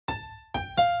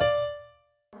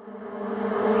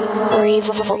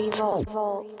Revolt.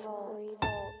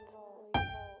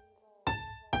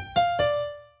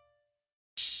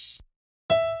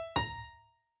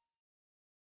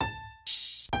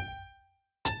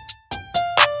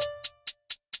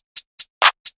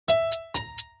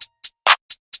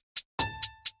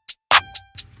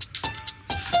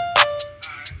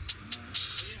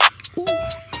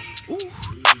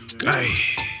 Ay.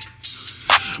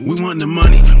 We want the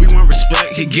money, we want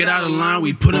respect. He get out of line,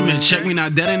 we put him in check. We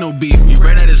not dead, ain't no beef. We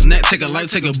right at his neck, take a life,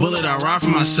 take a bullet. I ride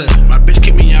for my set. My bitch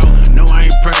kick me out, no I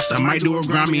ain't pressed. I might do a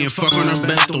grimy and fuck on her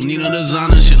best. Don't need no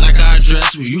designer, shit like I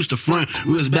dress. We used to front,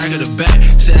 we was back of the back.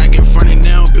 Say I get fronted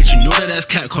now, bitch, you know that's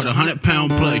cat. Caught a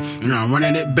 100-pound play, and I'm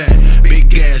running it back. Big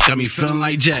gas, got me feeling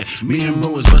like Jack. Me and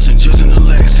bro was busting just in the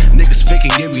legs. Niggas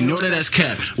faking, yeah, we know that's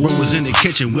cap. Bro was in the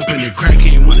kitchen, whipping the crack.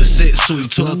 He ain't wanna sit, so he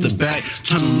tore out the back.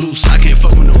 Turn him loose, I can't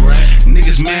fuck with no rat.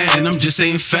 Niggas mad, and I'm just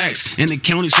saying facts. And the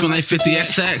county spend like 50 at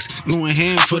sacks. Going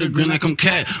ham for the green like I'm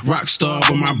cat. Rockstar,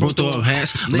 but my bro throw up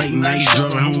hats. Late nights,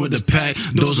 driving home with the pack.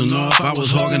 Dozing off, I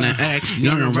was hogging the act.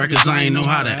 Young and records, I ain't know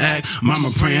how to act. Mama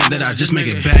praying that I just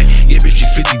make it back. Yeah, bitch, you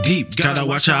 50 deep. Gotta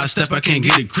watch how I step, I can't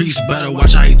get it creased. Better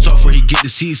watch how he talk before he get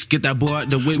deceased. Get that boy out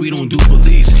the way, we don't do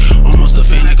police. Almost a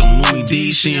fan like I'm Louis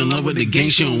D. She in love with the gang,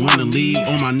 she don't wanna leave.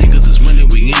 All my niggas is winning,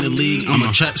 we in the league. I'm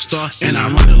a trap star, and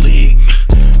I run the league.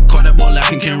 Caught that boy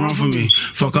lacking, can't run for me.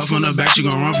 Fuck off on the back, she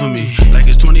gon' run for me. Like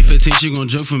it's 2015, she gon'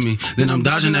 joke for me. Then I'm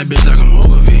dodging that bitch like I'm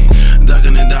Ogilvy.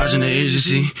 Ducking and dodging the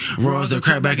agency. Raw as the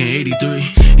crack back in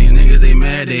 83. These niggas, they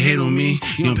mad, they hate on me.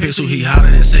 Young Pixel, he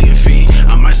hotter than Satan feet.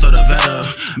 I might start a vet up.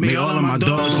 Make all of my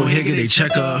dogs go hit, get they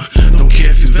check up. Don't care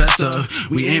if you vest up.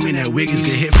 We aiming at wiggies,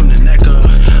 get hit from the neck up.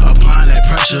 Applying that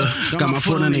pressure. Got my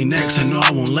foot on their necks, and no,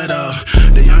 I won't let up.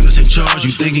 The youngest in charge,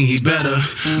 you thinking he better.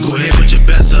 Go ahead, put your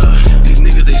bets up. These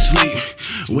niggas, they sleep.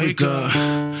 Wake up,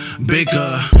 bake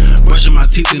up. Brushing my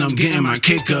teeth and I'm getting my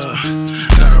cake up.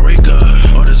 Gotta rake up,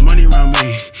 all this money around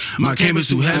me. My campus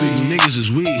too heavy, you niggas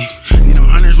is weak. Need them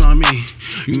hundreds around me.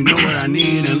 You know what I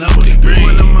need and level the green. We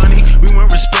want the money, we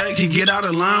want respect. He get out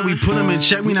of line, we put him in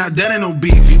check. We not dead, ain't no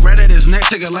beef. He right at his neck,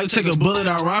 take a life, take a bullet.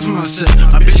 I ride for my set.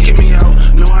 My bitch kick me out,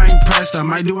 no I ain't pressed. I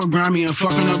might do a grimy and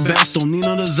fuck on her best. Don't need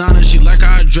no designer, she like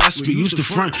how I dress. We used to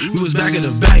front, we was back at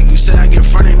the back. You said I get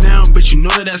fronted now, bitch, you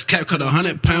know that's cap. Cut a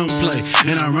 100-pound play,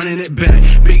 and I'm running it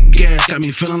back. Big gas, got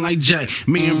me feeling like Jack.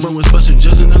 Me and bro was busting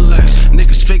just in the legs.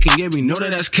 Niggas faking, yeah, we know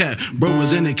that's cap. Bro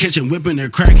was in the kitchen whipping the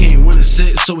crack. He ain't wanna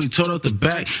sit, so he tore out the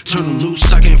back. Turn him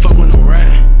loose, I can't fuck with no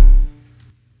rat.